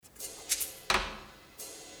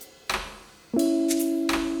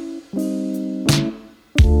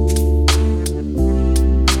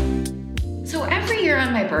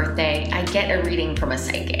birthday, I get a reading from a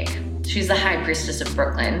psychic. She's the high priestess of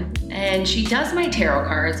Brooklyn, and she does my tarot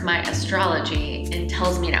cards, my astrology, and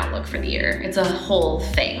tells me an outlook for the year. It's a whole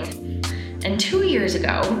thing. And 2 years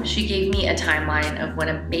ago, she gave me a timeline of when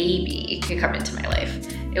a baby could come into my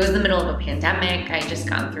life. It was the middle of a pandemic. I had just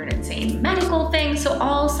gone through an insane medical thing, so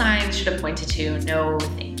all signs should have pointed to no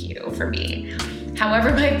thank you for me.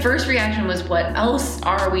 However, my first reaction was, what else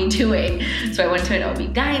are we doing? So I went to an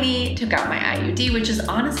OB-GYN, took out my IUD, which is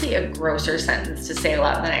honestly a grosser sentence to say a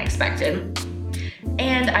lot than I expected.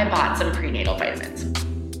 And I bought some prenatal vitamins.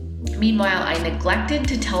 Meanwhile, I neglected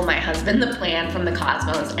to tell my husband the plan from the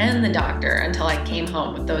Cosmos and the doctor until I came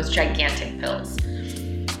home with those gigantic pills.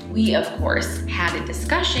 We, of course, had a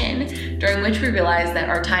discussion during which we realized that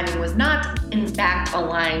our timing was not, in fact,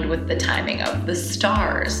 aligned with the timing of the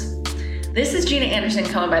stars. This is Gina Anderson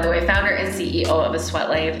Cohen, by the way, founder and CEO of A Sweat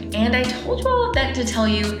Life, and I told you all of that to tell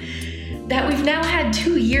you that we've now had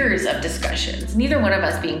 2 years of discussions, neither one of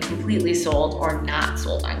us being completely sold or not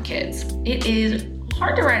sold on kids. It is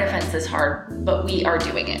hard to ride a fence this hard, but we are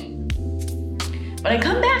doing it. But I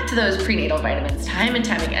come back to those prenatal vitamins time and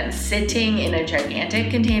time again, sitting in a gigantic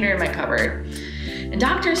container in my cupboard. And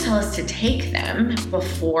doctors tell us to take them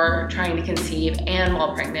before trying to conceive and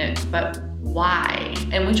while pregnant, but why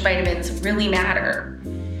and which vitamins really matter.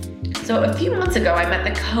 So a few months ago, I met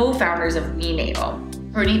the co-founders of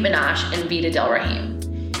WeNatal, Ronit Minash and Vida Del Rahim.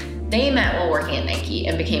 They met while working at Nike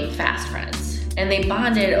and became fast friends, and they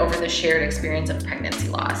bonded over the shared experience of pregnancy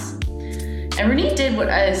loss. And Ronit did what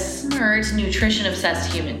a smart,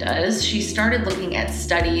 nutrition-obsessed human does. She started looking at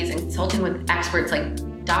studies and consulting with experts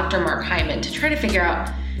like Dr. Mark Hyman to try to figure out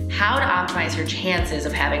how to optimize her chances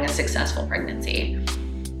of having a successful pregnancy.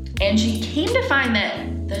 And she came to find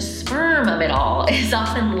that the sperm of it all is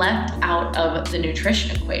often left out of the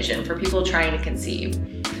nutrition equation for people trying to conceive.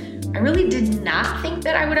 I really did not think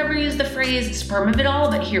that I would ever use the phrase sperm of it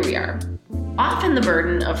all, but here we are. Often the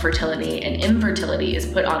burden of fertility and infertility is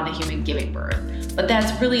put on the human giving birth, but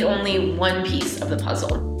that's really only one piece of the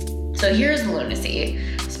puzzle. So here's the lunacy.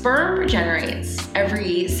 Sperm regenerates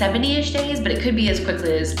every 70-ish days, but it could be as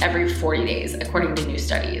quickly as every 40 days, according to new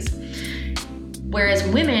studies. Whereas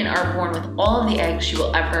women are born with all of the eggs she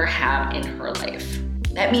will ever have in her life.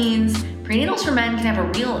 That means prenatals for men can have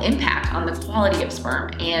a real impact on the quality of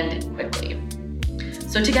sperm, and quickly.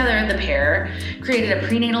 So together, the pair created a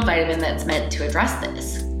prenatal vitamin that's meant to address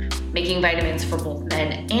this, making vitamins for both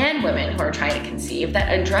men and women who are trying to conceive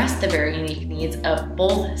that address the very unique needs of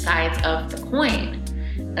both sides of the coin.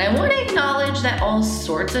 And I want to acknowledge that all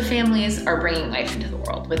sorts of families are bringing life into the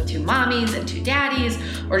world, with 2 mommies and 2 daddies,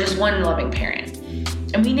 or just one loving parent.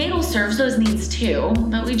 And WeNatal serves those needs too,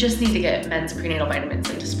 but we just need to get men's prenatal vitamins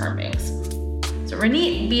into sperm banks. So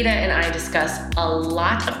Ronit, Vida, and I discuss a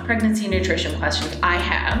lot of pregnancy nutrition questions I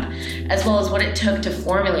have, as well as what it took to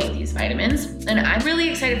formulate these vitamins. And I'm really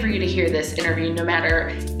excited for you to hear this interview, no matter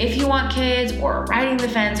if you want kids or riding the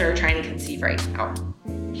fence or trying to conceive right now.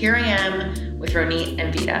 Here I am with Ronit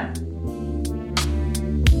and Vida.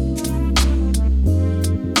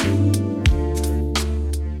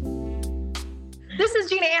 This is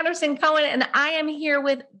Gina Anderson Cohen, and I am here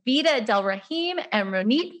with Vida Del Rahim and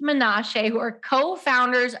Ronit Minash, who are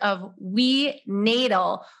co-founders of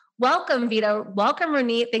WeNatal. Welcome, Vida. Welcome,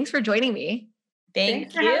 Ronit. Thanks for joining me.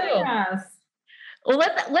 Thanks you. For having us. Well,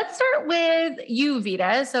 let's start with you,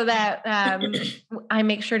 Vida, so that I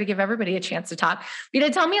make sure to give everybody a chance to talk.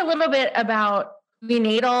 Vida, tell me a little bit about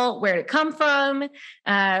WeNatal, where did it come from,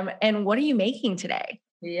 and what are you making today?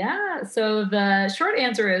 Yeah. So the short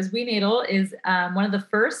answer is WeNatal is one of the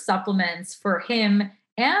first supplements for him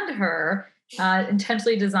and her,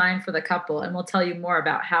 intentionally designed for the couple. And we'll tell you more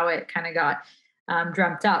about how it kind of got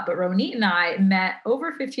dreamt up. But Ronit and I met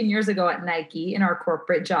over 15 years ago at Nike in our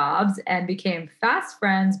corporate jobs and became fast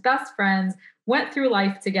friends, best friends, went through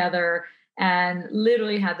life together, and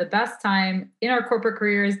literally had the best time in our corporate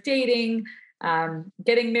careers, dating,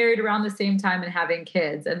 getting married around the same time, and having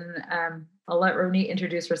kids. And I'll let Ronit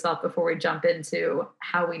introduce herself before we jump into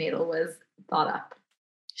how WeNatal was thought up.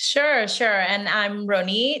 Sure. And I'm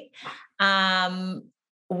Ronit. I'm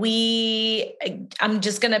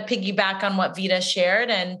just going to piggyback on what Vida shared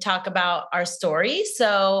and talk about our story.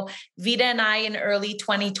 So Vida and I in early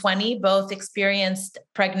 2020 both experienced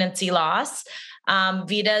pregnancy loss.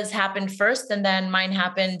 Vida's happened first, and then mine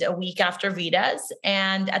happened a week after Vida's.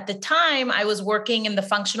 And at the time, I was working in the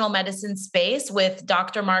functional medicine space with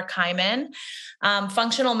Dr. Mark Hyman.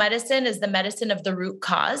 Functional medicine is the medicine of the root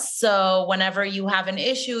cause. So whenever you have an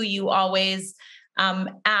issue, you always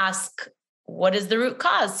ask, what is the root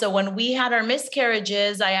cause? So when we had our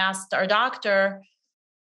miscarriages, I asked our doctor,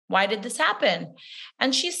 why did this happen?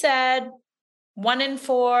 And she said, 1 in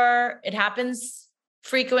 4, it happens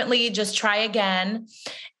frequently, just try again.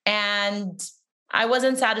 And I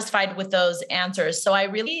wasn't satisfied with those answers. So I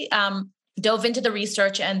really dove into the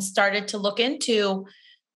research and started to look into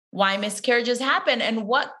why miscarriages happen and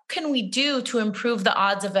what can we do to improve the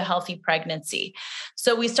odds of a healthy pregnancy.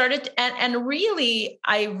 So we started, and really,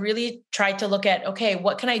 I really tried to look at, okay,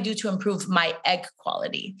 what can I do to improve my egg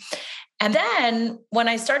quality? And then when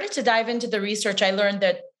I started to dive into the research, I learned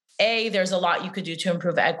that A, there's a lot you could do to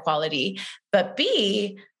improve egg quality, but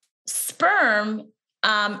B, sperm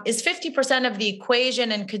is 50% of the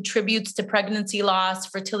equation and contributes to pregnancy loss,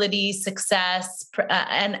 fertility, success,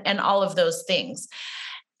 and all of those things.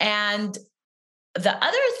 And the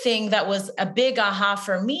other thing that was a big aha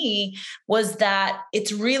for me was that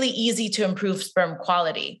it's really easy to improve sperm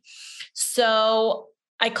quality. So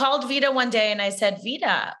I called Vita one day and I said,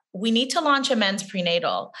 Vita, we need to launch a men's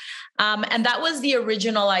prenatal. And that was the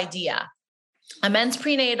original idea. A men's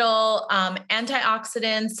prenatal,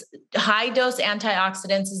 antioxidants, high dose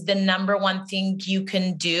antioxidants is the number one thing you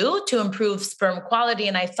can do to improve sperm quality.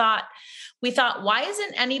 And we thought, why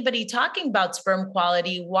isn't anybody talking about sperm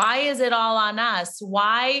quality? Why is it all on us?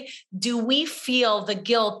 Why do we feel the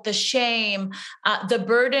guilt, the shame, the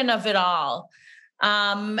burden of it all?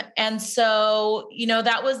 And so,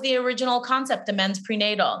 that was the original concept, the men's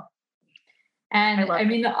prenatal. And I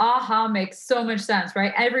mean, the aha makes so much sense,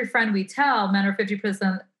 right? Every friend we tell, men are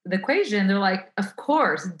 50% the equation. They're like, of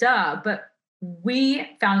course, duh. But we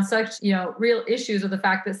found such, real issues with the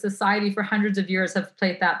fact that society for hundreds of years have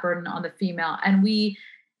placed that burden on the female. And we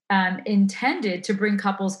intended to bring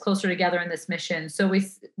couples closer together in this mission. So we,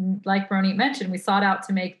 like Ronit mentioned, we sought out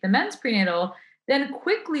to make the men's prenatal, then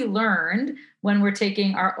quickly learned when we're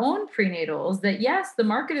taking our own prenatals that yes, the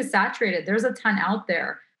market is saturated. There's a ton out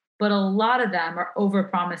there, but a lot of them are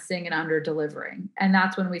over-promising and under-delivering. And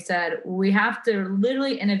that's when we said, we have to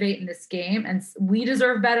literally innovate in this game, and we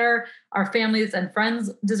deserve better. Our families and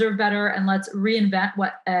friends deserve better. And let's reinvent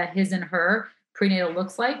what his and her prenatal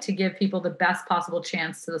looks like to give people the best possible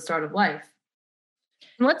chance to the start of life.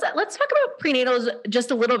 Let's talk about prenatals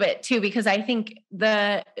just a little bit too, because I think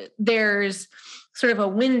there's sort of a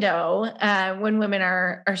window when women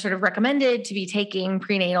are sort of recommended to be taking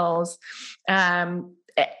prenatals.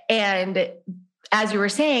 And as you were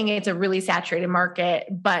saying, it's a really saturated market,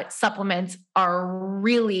 but supplements are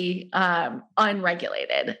really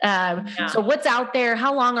unregulated. So what's out there?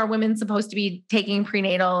 How long are women supposed to be taking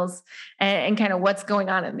prenatals, and kind of what's going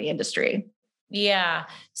on in the industry? Yeah.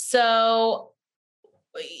 So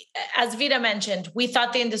as Vita mentioned, we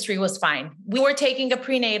thought the industry was fine. We were taking a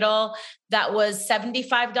prenatal that was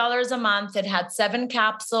 $75 a month. It had 7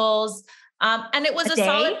 capsules. And it was a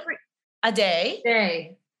solid a day.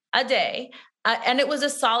 And it was a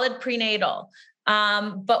solid prenatal.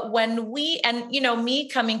 But when me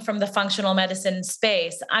coming from the functional medicine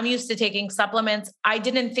space, I'm used to taking supplements. I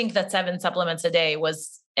didn't think that 7 supplements a day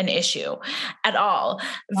was an issue at all.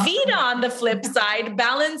 Vita, on the flip side,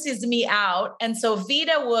 balances me out. And so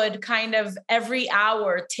Vita would kind of every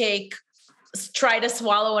hour try to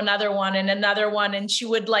swallow another one and another one. And she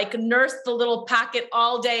would like nurse the little packet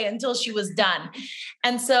all day until she was done.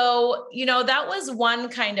 And so, that was one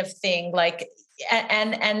kind of thing, like,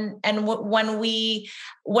 and when we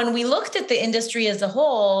looked at the industry as a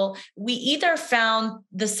whole, we either found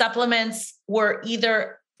the supplements were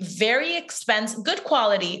either very expensive, good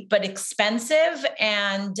quality, but expensive,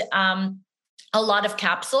 and a lot of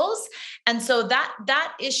capsules. And so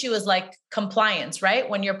that issue is like compliance, right?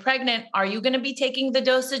 When you're pregnant, are you going to be taking the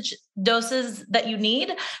doses that you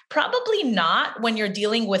need? Probably not when you're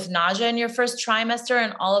dealing with nausea in your first trimester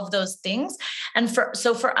and all of those things. And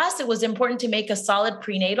so for us, it was important to make a solid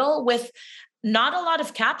prenatal with not a lot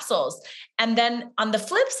of capsules. And then on the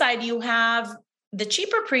flip side, you have the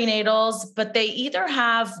cheaper prenatals, but they either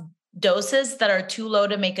have doses that are too low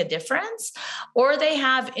to make a difference, or they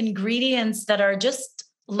have ingredients that are just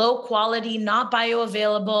low quality, not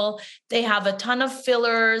bioavailable. They have a ton of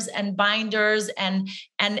fillers and binders and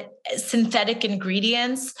synthetic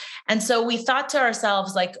ingredients. And so we thought to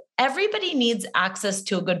ourselves, like, everybody needs access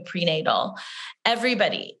to a good prenatal,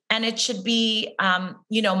 everybody. And it should be,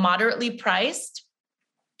 moderately priced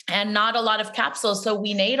and not a lot of capsules. So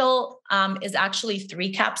WeNatal is actually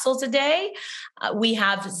 3 capsules a day. We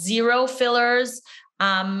have 0 fillers.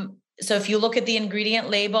 So if you look at the ingredient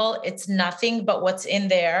label, it's nothing but what's in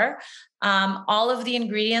there. All of the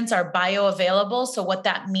ingredients are bioavailable. So what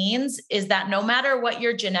that means is that no matter what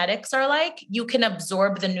your genetics are like, you can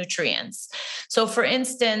absorb the nutrients. So for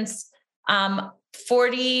instance,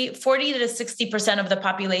 40 to 60% of the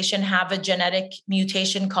population have a genetic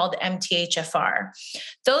mutation called MTHFR.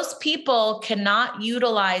 Those people cannot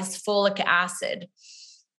utilize folic acid.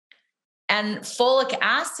 And folic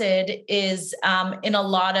acid is in a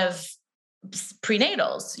lot of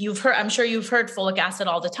prenatals. I'm sure you've heard folic acid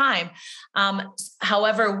all the time.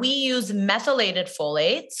 However, we use methylated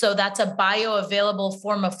folate. So that's a bioavailable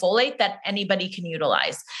form of folate that anybody can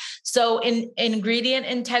utilize. So in ingredient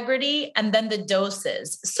integrity, and then the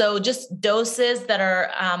doses. So just doses that are,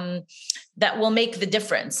 that will make the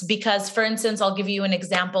difference. Because for instance, I'll give you an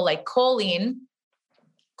example like choline.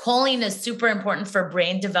 Choline is super important for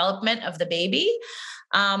brain development of the baby.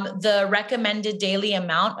 The recommended daily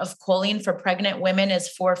amount of choline for pregnant women is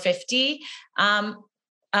 450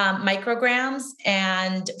 micrograms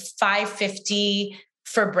and 550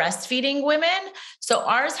 for breastfeeding women. So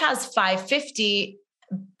ours has 550,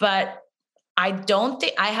 but I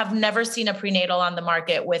have never seen a prenatal on the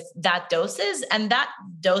market with that dosage, and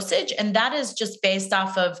that is just based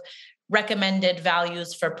off of recommended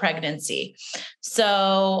values for pregnancy.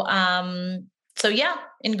 So yeah,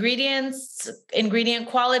 ingredients, ingredient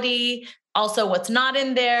quality, also what's not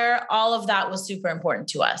in there, all of that was super important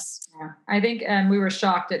to us. Yeah. I think we were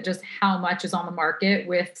shocked at just how much is on the market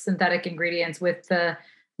with synthetic ingredients, with the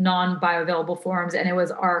non-bioavailable forms. And it was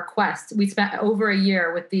our quest. We spent over a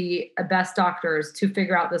year with the best doctors to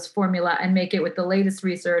figure out this formula and make it with the latest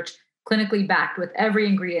research, clinically backed, with every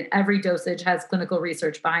ingredient, every dosage has clinical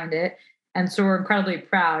research behind it. And so we're incredibly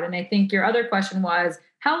proud. And I think your other question was,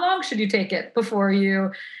 how long should you take it before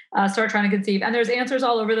you start trying to conceive? And there's answers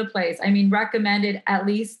all over the place. I mean, recommended at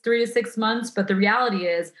least 3 to 6 months. But the reality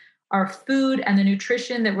is our food and the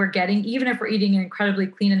nutrition that we're getting, even if we're eating an incredibly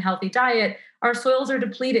clean and healthy diet, our soils are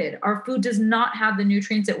depleted. Our food does not have the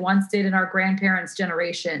nutrients it once did in our grandparents'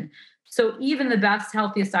 generation. So even the best,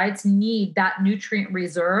 healthiest diets need that nutrient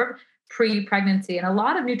reserve pre-pregnancy. And a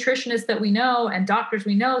lot of nutritionists that we know and doctors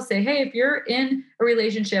we know say, hey, if you're in a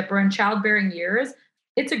relationship or in childbearing years,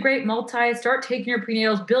 it's a great start taking your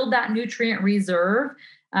prenatals, build that nutrient reserve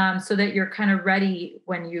so that you're kind of ready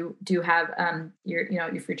when you do have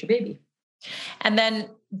your future baby. And then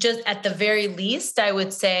just at the very least, I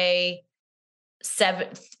would say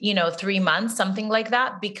 3 months, something like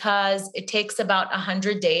that, because it takes about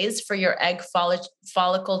 100 days for your egg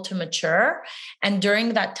follicle to mature. And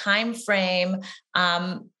during that time frame,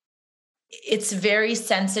 it's very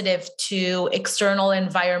sensitive to external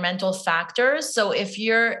environmental factors. So if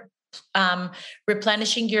you're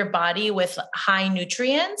replenishing your body with high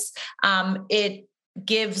nutrients, it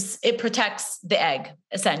protects the egg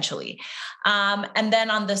essentially. And then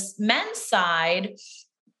on the men's side,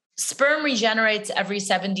 sperm regenerates every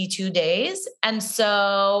 72 days. And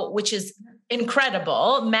so, which is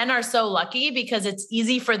incredible. Men are so lucky because it's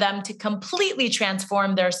easy for them to completely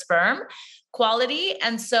transform their sperm quality.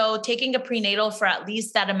 And so taking a prenatal for at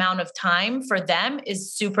least that amount of time for them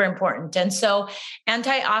is super important. And so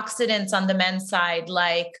antioxidants on the men's side,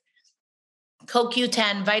 like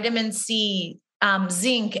CoQ10, vitamin C,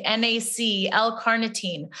 zinc, NAC,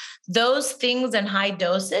 L-carnitine, those things in high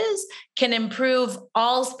doses can improve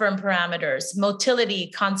all sperm parameters, motility,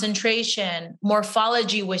 concentration,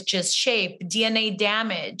 morphology, which is shape, DNA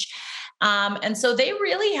damage. And so they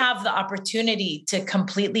really have the opportunity to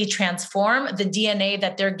completely transform the DNA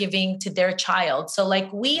that they're giving to their child. So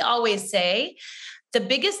like we always say, the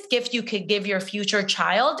biggest gift you could give your future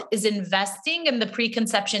child is investing in the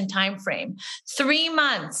preconception timeframe. 3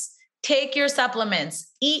 months, take your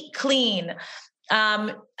supplements, eat clean,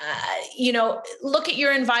 look at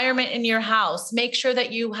your environment in your house, make sure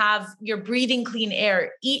that you're breathing clean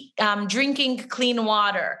air, drinking clean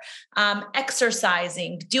water,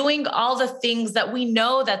 exercising, doing all the things that we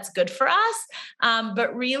know that's good for us,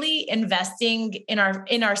 but really investing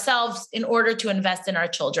in ourselves in order to invest in our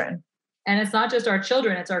children. And it's not just our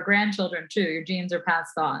children, it's our grandchildren too. Your genes are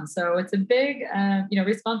passed on. So it's a big,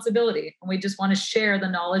 responsibility. And we just want to share the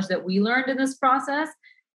knowledge that we learned in this process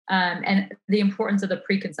and the importance of the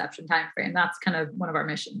preconception timeframe. That's kind of one of our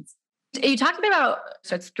missions. You talked about,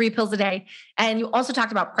 so it's 3 pills a day. And you also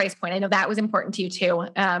talked about price point. I know that was important to you too.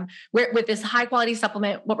 With this high quality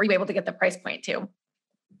supplement, what were you able to get the price point to?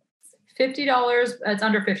 $50, it's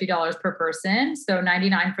under $50 per person. So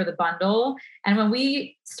 $99 for the bundle. And when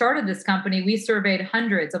we started this company, we surveyed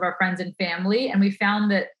hundreds of our friends and family. And we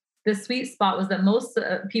found that the sweet spot was that most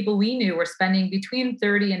people we knew were spending between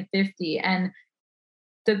 30 and 50. And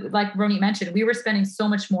like Ronit mentioned, we were spending so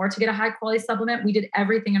much more to get a high quality supplement. We did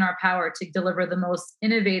everything in our power to deliver the most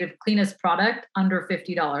innovative, cleanest product under $50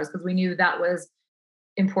 because we knew that was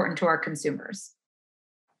important to our consumers.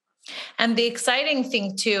 And the exciting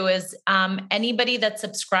thing too is anybody that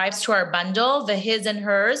subscribes to our bundle, the his and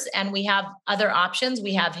hers, and we have other options.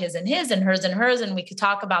 We have his and hers and hers, and we could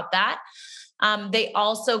talk about that. They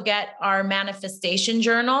also get our manifestation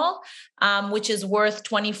journal, which is worth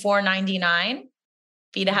 $24.99.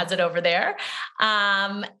 Vida has it over there.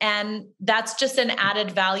 And that's just an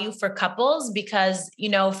added value for couples because,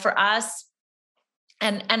 for us,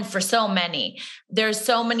 and for so many, there's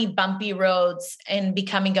so many bumpy roads in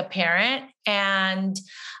becoming a parent. And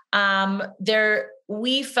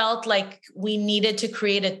we felt like we needed to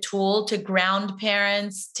create a tool to ground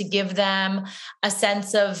parents, to give them a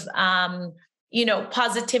sense of,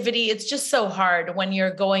 positivity. It's just so hard when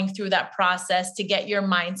you're going through that process to get your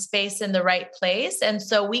mind space in the right place. And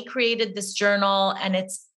so we created this journal, and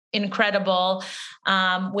it's incredible,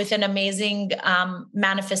 with an amazing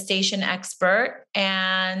manifestation expert.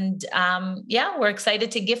 And we're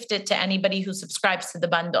excited to gift it to anybody who subscribes to the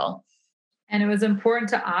bundle. And it was important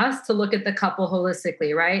to us to look at the couple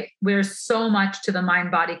holistically, right? There's so much to the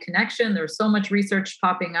mind-body connection. There's so much research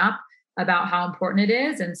popping up about how important it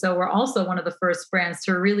is. And so we're also one of the first brands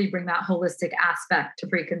to really bring that holistic aspect to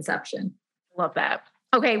preconception. Love that.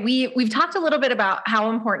 Okay, we've talked a little bit about how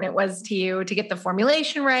important it was to you to get the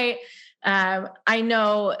formulation right. I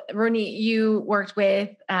know, Ronit, you worked with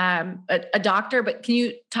a doctor, but can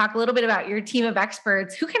you talk a little bit about your team of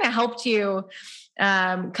experts who kind of helped you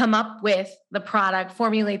come up with the product,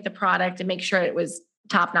 formulate the product, and make sure it was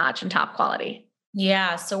top-notch and top quality?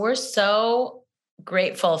 Yeah, so we're so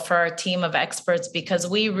grateful for our team of experts because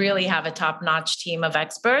we really have a top-notch team of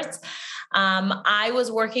experts. I was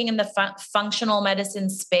working in the functional medicine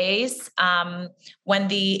space when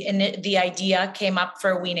the idea came up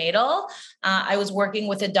for WeNatal. I was working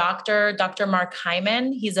with a doctor, Dr. Mark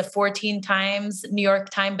Hyman. He's a 14 times New York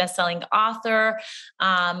Times bestselling author,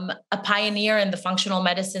 a pioneer in the functional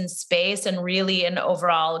medicine space, and really an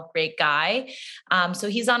overall great guy. So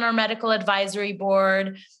he's on our medical advisory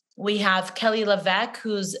board. We have Kelly Levesque,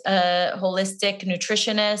 who's a holistic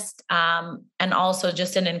nutritionist and also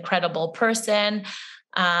just an incredible person.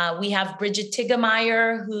 We have Bridget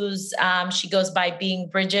Tigemeyer, she goes by being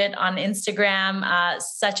Bridget on Instagram,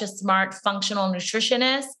 such a smart functional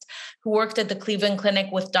nutritionist who worked at the Cleveland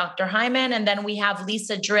Clinic with Dr. Hyman. And then we have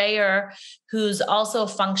Lisa Dreyer, who's also a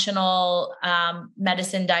functional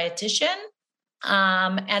medicine dietitian.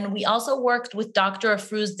 And we also worked with Dr.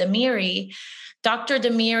 Afrouz Damiri. Dr.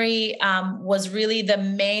 Damiri was really the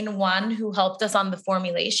main one who helped us on the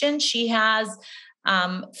formulation. She has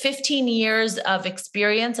 15 years of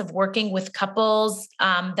experience of working with couples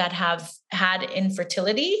that have had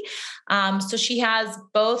infertility. So she has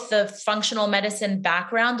both the functional medicine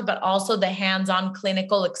background, but also the hands-on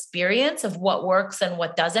clinical experience of what works and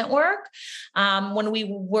what doesn't work. When we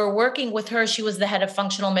were working with her, she was the head of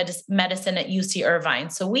functional medicine at UC Irvine.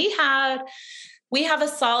 So we have a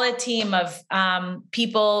solid team of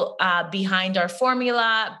people behind our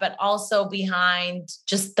formula, but also behind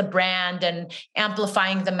just the brand and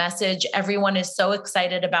amplifying the message. Everyone is so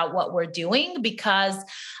excited about what we're doing because,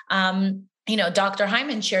 Dr.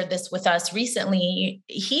 Hyman shared this with us recently.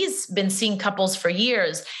 He's been seeing couples for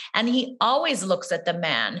years, and he always looks at the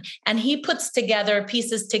man, and he puts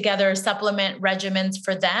pieces together, supplement regimens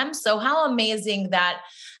for them. So how amazing that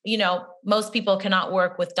most people cannot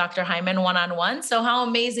work with Dr. Hyman one-on-one. So how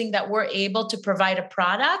amazing that we're able to provide a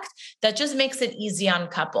product that just makes it easy on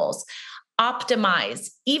couples. Optimize,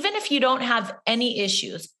 even if you don't have any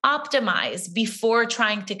issues, optimize before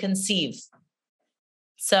trying to conceive.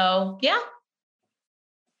 So, yeah.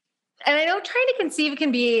 And I know trying to conceive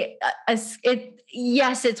can be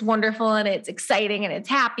yes, it's wonderful and it's exciting and it's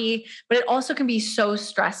happy, but it also can be so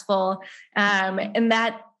stressful. And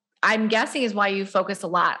that, I'm guessing, is why you focus a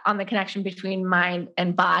lot on the connection between mind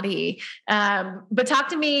and body. But talk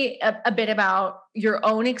to me a bit about your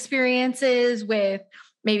own experiences with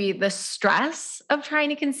maybe the stress of trying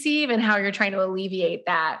to conceive and how you're trying to alleviate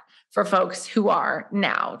that for folks who are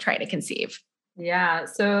now trying to conceive. Yeah.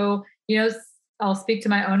 So, I'll speak to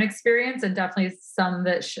my own experience and definitely some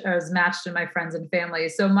that is matched in my friends and family.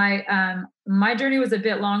 So my journey was a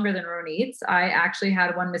bit longer than Ronit's. I actually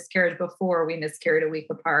had one miscarriage before we miscarried a week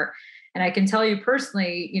apart. And I can tell you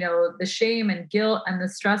personally, the shame and guilt and the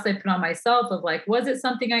stress I put on myself of like, was it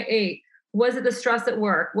something I ate? Was it the stress at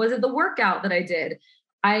work? Was it the workout that I did?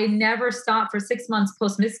 I never stopped for 6 months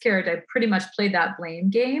post miscarriage. I pretty much played that blame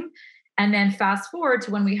game. And then fast forward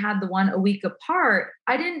to when we had the one a week apart,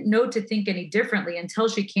 I didn't know to think any differently until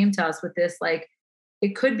she came to us with this, like,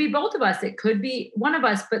 it could be both of us. It could be one of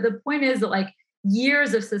us. But the point is that like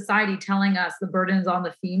years of society telling us the burden is on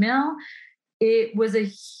the female, it was a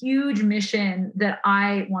huge mission that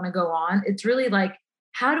I want to go on. It's really like,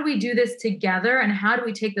 how do we do this together? And how do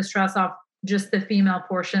we take the stress off just the female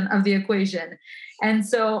portion of the equation? And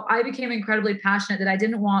so I became incredibly passionate that I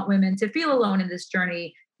didn't want women to feel alone in this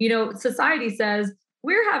journey. You know, society says,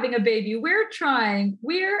 we're having a baby, we're trying,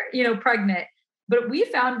 we're, pregnant, but we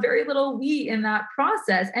found very little we in that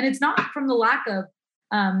process. And it's not from the lack of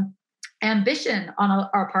ambition on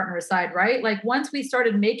our partner's side, right? Like once we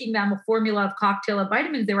started making them a formula of cocktail of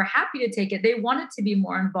vitamins, they were happy to take it. They wanted to be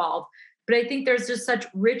more involved. But I think there's just such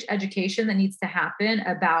rich education that needs to happen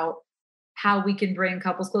about how we can bring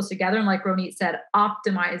couples close together. And like Ronit said,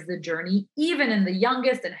 optimize the journey, even in the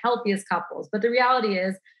youngest and healthiest couples. But the reality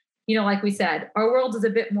is, like we said, our world is a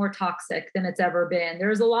bit more toxic than it's ever been.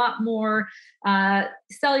 There's a lot more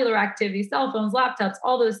cellular activity, cell phones, laptops,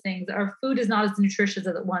 all those things. Our food is not as nutritious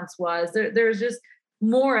as it once was. There's just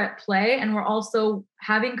more at play. And we're also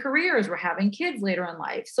having careers. We're having kids later in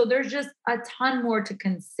life. So there's just a ton more to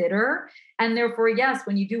consider. And therefore, yes,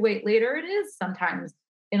 when you do wait later, it is sometimes,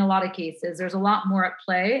 in a lot of cases, there's a lot more at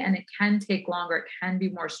play and it can take longer. It can be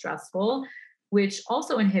more stressful, which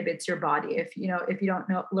also inhibits your body if you don't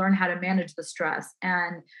learn how to manage the stress.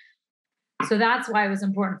 And so that's why it was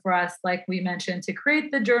important for us, like we mentioned, to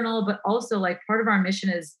create the journal, but also like part of our mission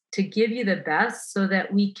is to give you the best so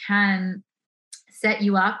that we can set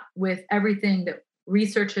you up with everything that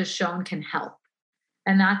research has shown can help.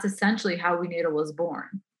 And that's essentially how We Natal was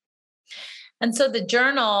born. And so the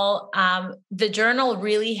journal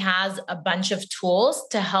really has a bunch of tools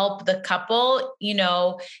to help the couple,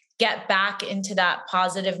 get back into that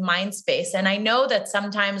positive mind space. And I know that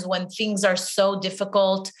sometimes when things are so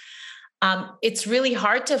difficult, it's really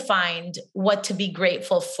hard to find what to be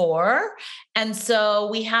grateful for. And so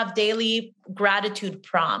we have daily gratitude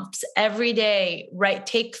prompts every day, right?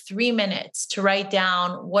 Take 3 minutes to write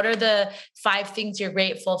down what are the 5 things you're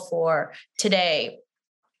grateful for today.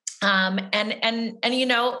 And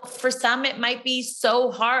for some, it might be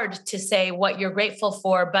so hard to say what you're grateful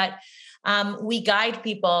for, but we guide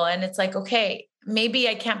people and it's like, okay, maybe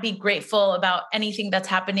I can't be grateful about anything that's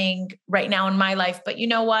happening right now in my life, but you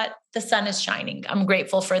know what? The sun is shining. I'm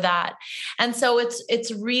grateful for that. And so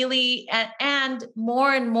it's really, and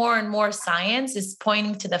more science is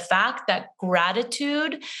pointing to the fact that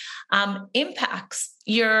gratitude impacts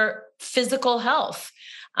your physical health.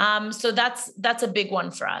 So that's a big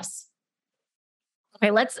one for us. Okay,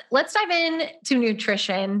 let's dive into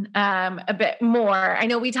nutrition a bit more. I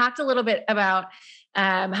know we talked a little bit about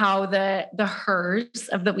how the HERS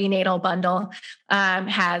of the We Natal bundle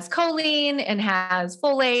has choline and has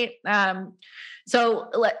folate. Or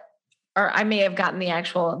I may have gotten the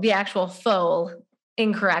actual full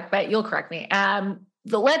incorrect, but you'll correct me.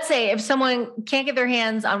 Let's say if someone can't get their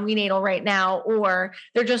hands on We Natal right now, or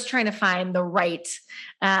they're just trying to find the right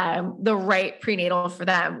prenatal for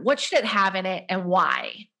them, what should it have in it and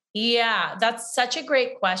why? Yeah, that's such a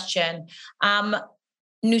great question.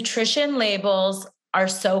 Nutrition labels are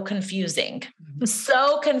so confusing.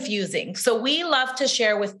 So we love to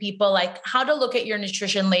share with people like how to look at your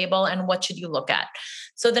nutrition label and what should you look at.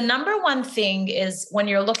 So the number one thing is when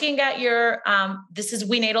you're looking at your, this is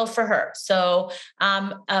We Natal for her. So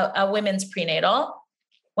a women's prenatal,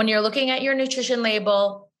 when you're looking at your nutrition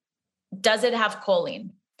label, does it have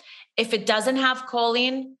choline? If it doesn't have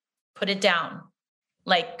choline, put it down,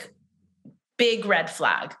 like big red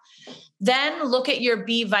flag. Then look at your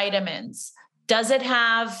B vitamins. Does it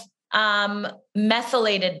have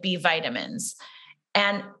methylated B vitamins?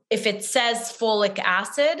 And if it says folic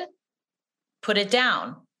acid, put it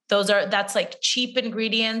down. That's like cheap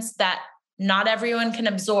ingredients that not everyone can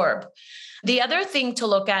absorb. The other thing to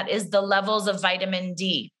look at is the levels of vitamin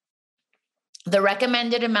D. The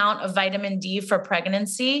recommended amount of vitamin D for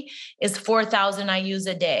pregnancy is 4,000 IUs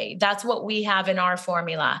a day. That's what we have in our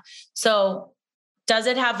formula. So does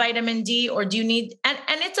it have vitamin D, or do you need, and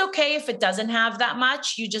it's okay if it doesn't have that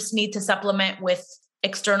much, you just need to supplement with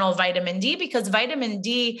external vitamin D, because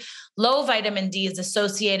low vitamin D is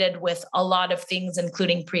associated with a lot of things,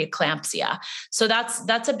 including preeclampsia. So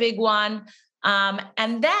that's a big one.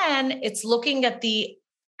 And then it's looking at the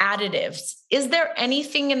additives. Is there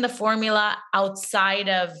anything in the formula outside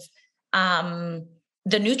of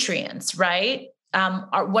the nutrients, right?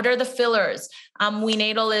 What are the fillers? We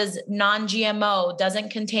Natal is non-GMO, doesn't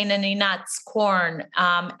contain any nuts, corn,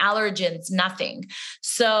 allergens, nothing.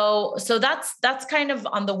 So that's kind of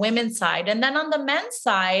on the women's side. And then on the men's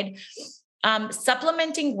side,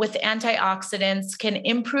 supplementing with antioxidants can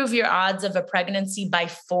improve your odds of a pregnancy by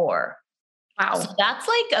 4. Wow. So that's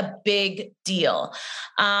like a big deal.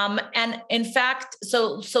 And in fact,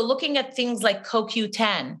 so looking at things like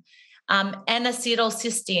CoQ10,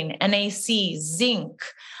 N-acetylcysteine, NAC, zinc,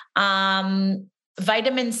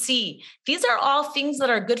 vitamin C. These are all things that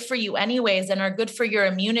are good for you anyways and are good for your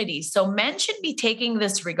immunity. So men should be taking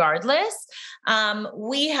this regardless.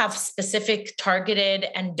 We have specific targeted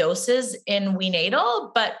and doses in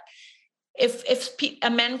Wenatal, but if a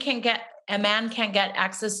man can get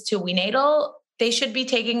access to Wenatal, they should be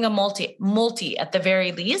taking a multi at the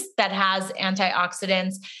very least that has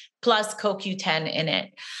antioxidants plus CoQ10 in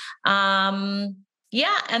it.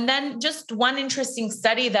 Yeah. And then just one interesting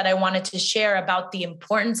study that I wanted to share about the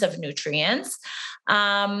importance of nutrients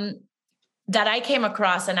that I came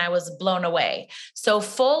across and I was blown away. So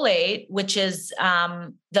folate, which is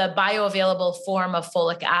the bioavailable form of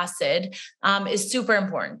folic acid, is super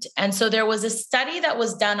important. And so there was a study that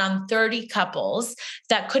was done on 30 couples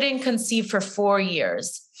that couldn't conceive for 4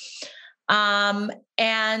 years.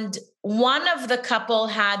 And one of the couple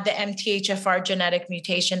had the MTHFR genetic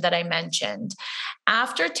mutation that I mentioned.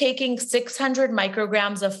 After taking 600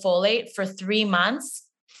 micrograms of folate for 3 months,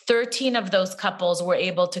 13 of those couples were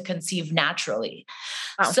able to conceive naturally.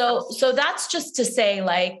 Wow. So that's just to say,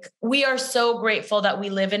 like, we are so grateful that we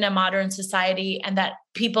live in a modern society and that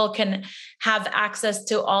people can have access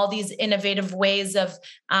to all these innovative ways of,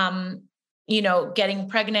 getting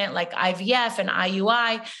pregnant, like IVF and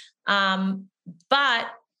IUI. But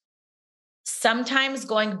sometimes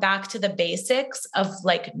going back to the basics of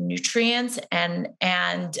like nutrients and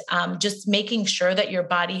just making sure that your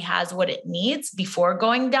body has what it needs before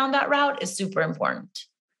going down that route is super important.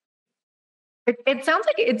 It sounds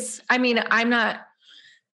like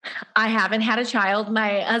I haven't had a child.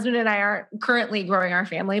 My husband and I aren't currently growing our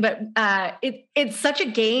family, but it's such a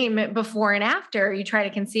game before and after you try to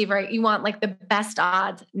conceive, right? You want like the best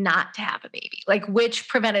odds not to have a baby. Like, which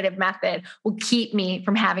preventative method will keep me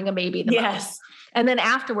from having a baby the most? And then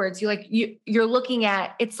afterwards, you're looking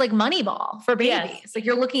at, it's like Moneyball for babies. Yes. Like,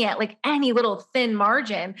 you're looking at like any little thin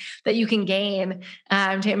margin that you can gain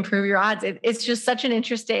to improve your odds. It's just such an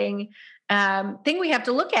interesting thing we have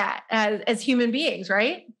to look at as human beings,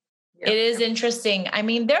 right? It is interesting. I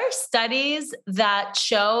mean, there are studies that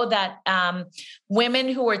show that women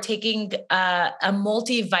who were taking a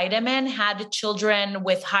multivitamin had children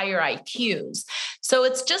with higher IQs. So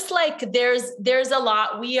it's just like there's a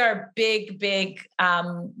lot. We are big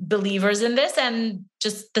believers in this, and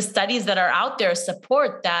just the studies that are out there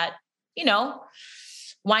support that.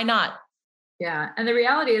 Why not? Yeah, and the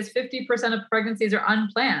reality is 50% of pregnancies are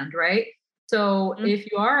unplanned, right? So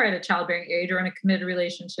if you are at a childbearing age or in a committed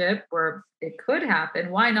relationship where it could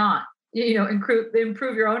happen, why not,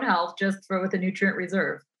 improve your own health just with a nutrient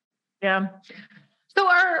reserve? Yeah. So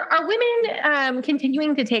are women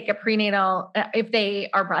continuing to take a prenatal if they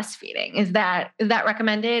are breastfeeding? Is that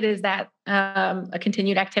recommended? Is that a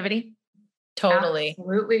continued activity? Totally.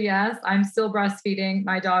 Absolutely. Yes. I'm still breastfeeding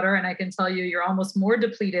my daughter. And I can tell you, you're almost more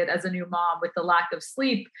depleted as a new mom with the lack of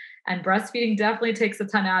sleep, and breastfeeding definitely takes a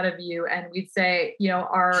ton out of you. And we'd say,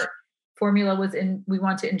 our formula we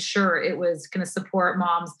want to ensure it was going to support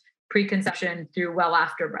mom's preconception through well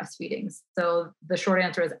after breastfeeding. So the short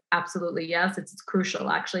answer is absolutely yes. It's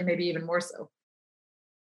crucial, actually, maybe even more so.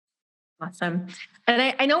 Awesome.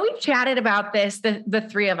 And I know we've chatted about this, the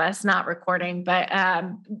three of us not recording, but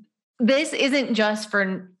this isn't just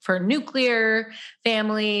for nuclear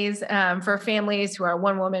families, for families who are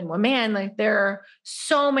one woman, one man. Like, there are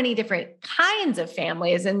so many different kinds of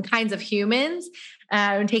families and kinds of humans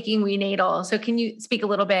taking Wenatal. So can you speak a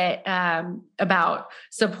little bit about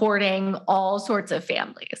supporting all sorts of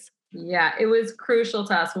families? Yeah, it was crucial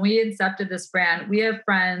to us. When we incepted this brand, we have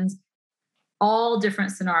friends, all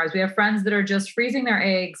different scenarios. We have friends that are just freezing their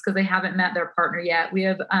eggs because they haven't met their partner yet. We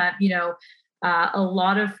have, a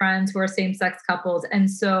lot of friends who are same-sex couples.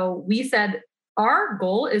 And so we said, our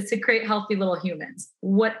goal is to create healthy little humans,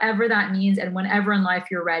 whatever that means. And whenever in life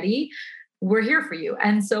you're ready, we're here for you.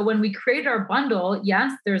 And so when we created our bundle,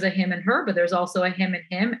 yes, there's a him and her, but there's also a him and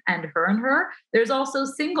him and her and her. There's also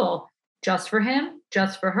single, just for him,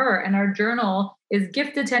 just for her. And our journal is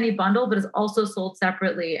gifted to any bundle, but is also sold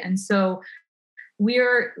separately. And so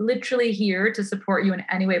we're literally here to support you in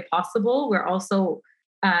any way possible. We're also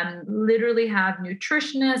literally have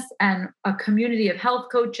nutritionists and a community of health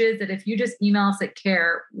coaches that if you just email us at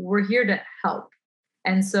care, we're here to help.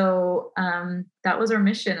 And so that was our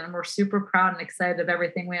mission. And we're super proud and excited of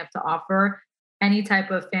everything we have to offer any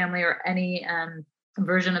type of family or any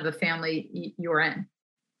version of a family you're in.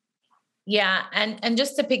 Yeah. And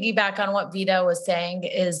just to piggyback on what Vida was saying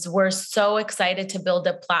is we're so excited to build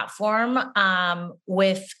a platform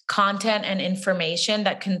with content and information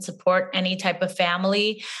that can support any type of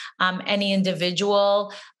family, any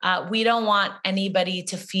individual. We don't want anybody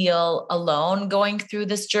to feel alone going through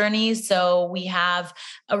this journey. So we have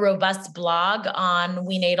a robust blog on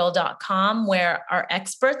wenatal.com where our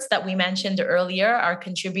experts that we mentioned earlier are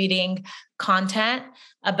contributing content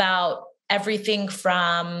about everything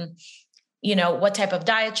from what type of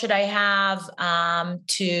diet should I have,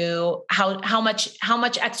 to how much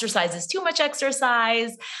exercise is too much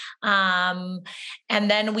exercise. And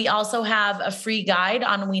then we also have a free guide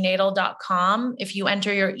on wenatal.com. If you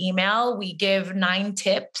enter your email, we give 9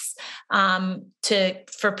 tips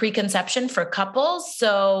for preconception for couples.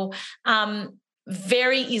 So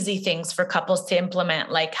very easy things for couples to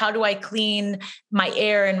implement, like how do I clean my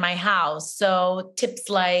air in my house? So tips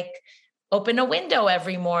like open a window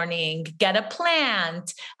every morning, get a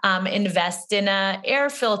plant, invest in an air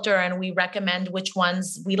filter. And we recommend which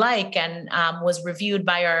ones we like and was reviewed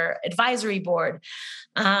by our advisory board.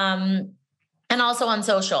 And also on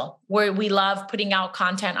social, where we love putting out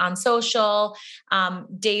content on social,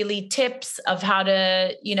 daily tips of how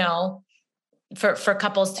to, for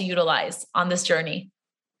couples to utilize on this journey.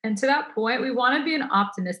 And to that point, we want to be an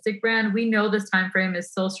optimistic brand. We know this time frame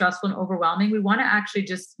is so stressful and overwhelming. We want to actually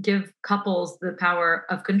just give couples the power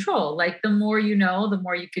of control. Like the more you know, the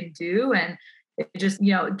more you can do. And it just,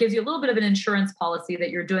 it gives you a little bit of an insurance policy that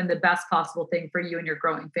you're doing the best possible thing for you and your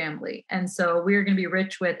growing family. And so we're going to be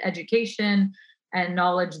rich with education and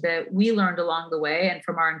knowledge that we learned along the way and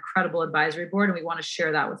from our incredible advisory board. And we want to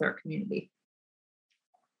share that with our community.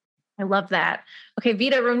 I love that. Okay,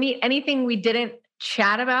 Vida, Ronit, anything we didn't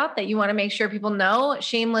chat about that you want to make sure people know?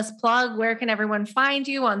 Shameless plug. Where can everyone find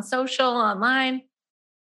you on social, online?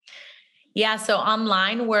 Yeah. So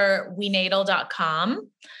online, we're wenatal.com.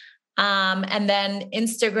 And then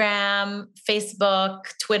Instagram, Facebook,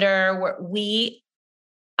 Twitter, we're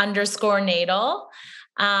we_natal.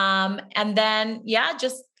 And then,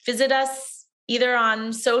 just visit us either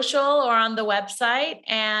on social or on the website.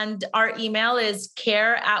 And our email is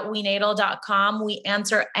care@wenatal.com. We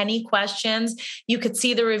answer any questions. You could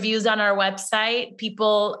see the reviews on our website.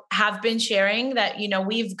 People have been sharing that,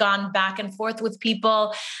 we've gone back and forth with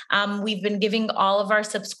people. We've been giving all of our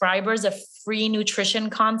subscribers a free nutrition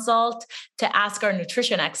consult to ask our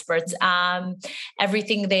nutrition experts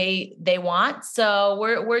everything they want. So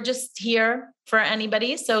we're just here for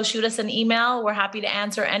anybody. So shoot us an email. We're happy to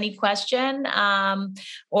answer any question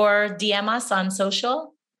or DM us on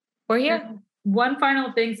social. We're here. One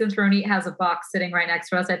final thing, since Ronit has a box sitting right next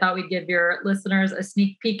to us, I thought we'd give your listeners a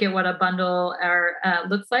sneak peek at what a bundle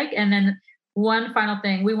looks like. And then one final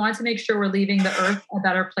thing, we want to make sure we're leaving the earth a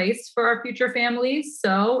better place for our future families.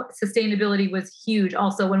 So sustainability was huge.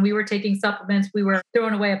 Also, when we were taking supplements, we were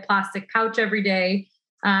throwing away a plastic pouch every day.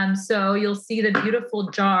 So you'll see the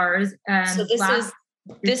beautiful jars. So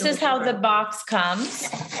this is how the box comes.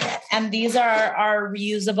 And these are our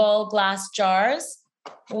reusable glass jars.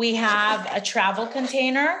 We have a travel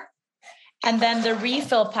container and then the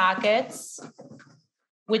refill packets,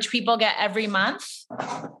 which people get every month,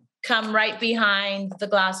 come right behind the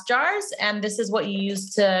glass jars. And this is what you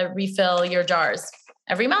use to refill your jars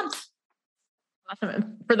every month.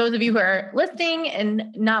 Awesome. For those of you who are listening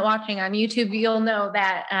and not watching on YouTube, you'll know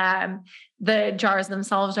that the jars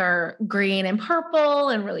themselves are green and purple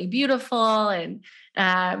and really beautiful. And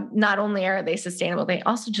not only are they sustainable, they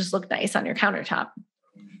also just look nice on your countertop.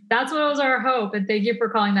 That's what was our hope. And thank you for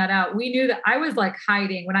calling that out. We knew that I was like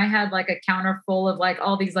hiding when I had like a counter full of like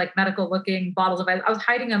all these like medical looking bottles of, I was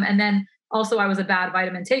hiding them. And then also I was a bad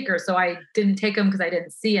vitamin taker. So I didn't take them because I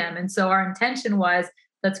didn't see them. And so our intention was,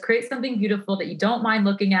 let's create something beautiful that you don't mind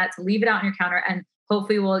looking at, to leave it out on your counter. And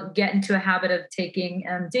hopefully we'll get into a habit of taking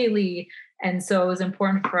daily. And so it was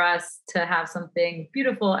important for us to have something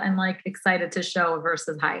beautiful and like excited to show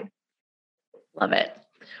versus hide. Love it.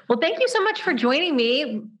 Well, thank you so much for joining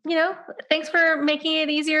me. Thanks for making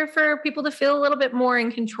it easier for people to feel a little bit more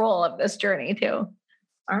in control of this journey too.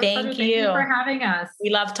 Thank you for having us.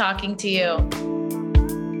 We love talking to you.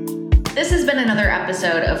 This has been another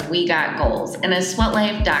episode of We Got Goals, and a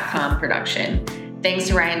sweatlife.com production. Thanks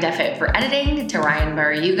to Ryan Deffitt for editing, to Ryan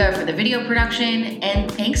Barayuga for the video production,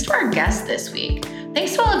 and thanks to our guest this week.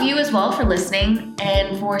 Thanks to all of you as well for listening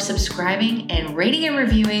and for subscribing and rating and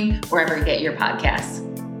reviewing wherever you get your podcasts.